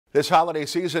This holiday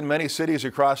season, many cities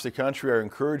across the country are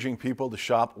encouraging people to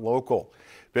shop local.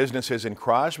 Businesses in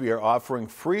Crosby are offering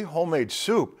free homemade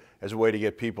soup as a way to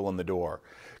get people in the door.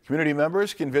 Community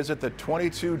members can visit the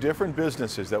 22 different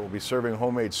businesses that will be serving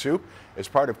homemade soup as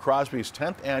part of Crosby's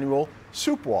 10th annual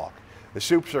Soup Walk. The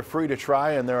soups are free to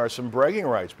try, and there are some bragging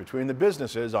rights between the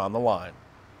businesses on the line.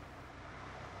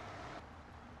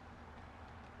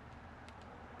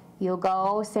 You'll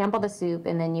go sample the soup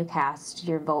and then you cast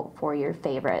your vote for your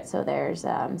favorite. So there's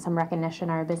some recognition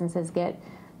our businesses get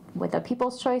with a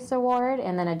People's Choice Award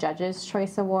and then a Judge's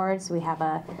Choice Award. So we have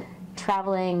a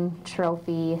traveling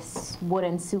trophy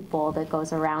wooden soup bowl that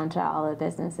goes around to all the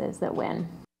businesses that win.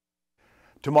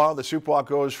 Tomorrow, the Soup Walk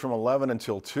goes from 11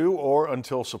 until 2 or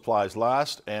until supplies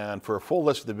last. And for a full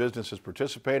list of the businesses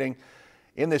participating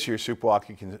in this year's Soup Walk,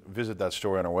 you can visit that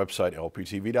story on our website,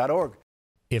 lptv.org.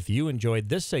 If you enjoyed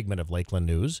this segment of Lakeland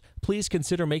News, please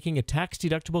consider making a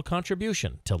tax-deductible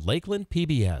contribution to Lakeland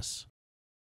PBS.